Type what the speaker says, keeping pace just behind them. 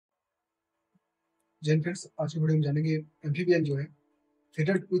Jain friends, आज की video में जानेंगे एम्फीबियन जो है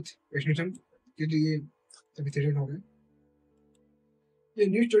थ्रेटेड विथ एक्सटिंक्शन के लिए अभी थ्रेटेड हो गए। A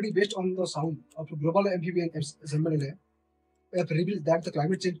new study based on the sound of global amphibian assembly have revealed that the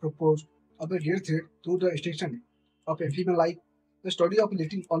climate change proposed a real threat to the extinction of amphibian life. The study of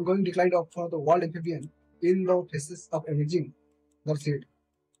leading ongoing decline of the world amphibian in the faces of emerging the threat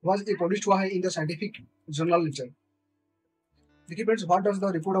was published in the scientific journal Nature. Depends what does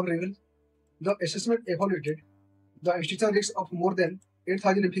the report of reveal? The assessment evaluated the extinction risks of more than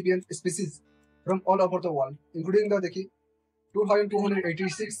 8,000 amphibian species from all over the world, including the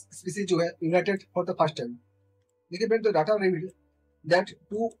 2,286 species जो है united for the first time. देखिए friend, the data revealed that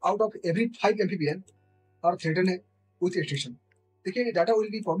 2 out of every 5 amphibian are threatened with extinction. देखिए data will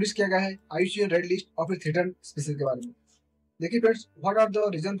be publish किया गया है IUCN red list of threaten species के बारे में. देखिए friends, what are the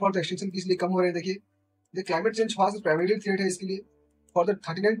reason for the extinction, किस लिए कम हो रहे हैं? देखिए, the climate change was primary threat है इसके लिए for the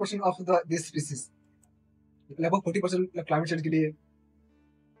 39% of the this species. लगभग 40% क्लाइमेट चेंज के लिए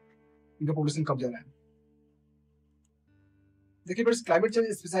इनका पॉपुलेशन कम जा रहा है. देखिए friends, climate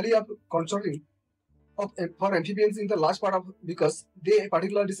change specially of concerning of for amphibians in the large part of because they are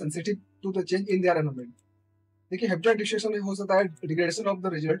particularly sensitive to the change in their environment. देखिए habitat destruction हो सकता है, degradation of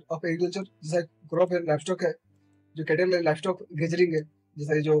the result of agriculture, जैसे crop है, livestock है, जो cattle है, livestock ग्रेजरिंग है,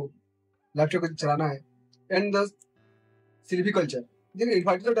 जैसे जो लाइवस्टॉक को चलाना है, एंड द सिल्विकल्चर. देखिए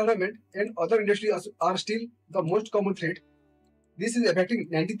environmental development and other industries are still the most common threat. This is affecting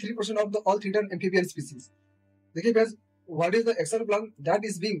 93% of the all threatened amphibian species. देखिए guys, what is the action plan that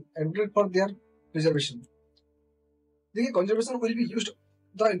is being adopted for their preservation? देखिए, conservation will be used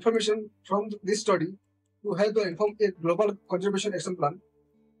the information from this study to help to inform a global conservation action plan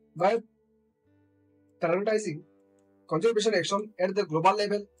by prioritizing conservation action at the global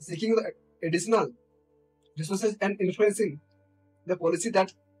level, seeking the additional resources and influencing the policy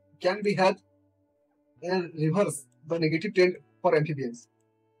that can be helped and reverse the negative trend for amphibians.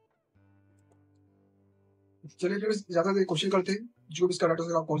 चलिए फिर ज्यादा देर question करते हैं जो भी इसका data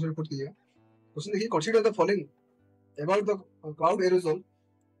से आप कौन सा रिपोर्ट कीजिएगा. क्वेश्चन देखिए, consider the following about the cloud aerosol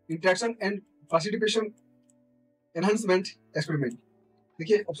interaction and precipitation enhancement experiment.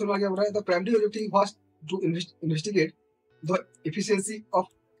 देखिए ऑप्शन में आ गया बोल रहा है, the primary objective was to investigate the efficiency of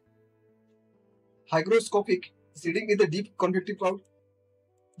hygroscopic seeding in the deep convective cloud.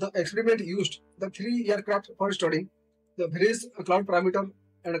 The experiment used the 3 aircraft for studying the various cloud parameter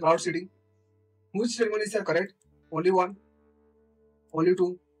and cloud seeding. Which ceremonies are correct? Only one, only two,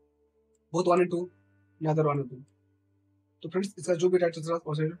 both 1 and 2, neither 1 and 2. तो friends, इसका जो भी data था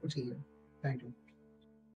thank you.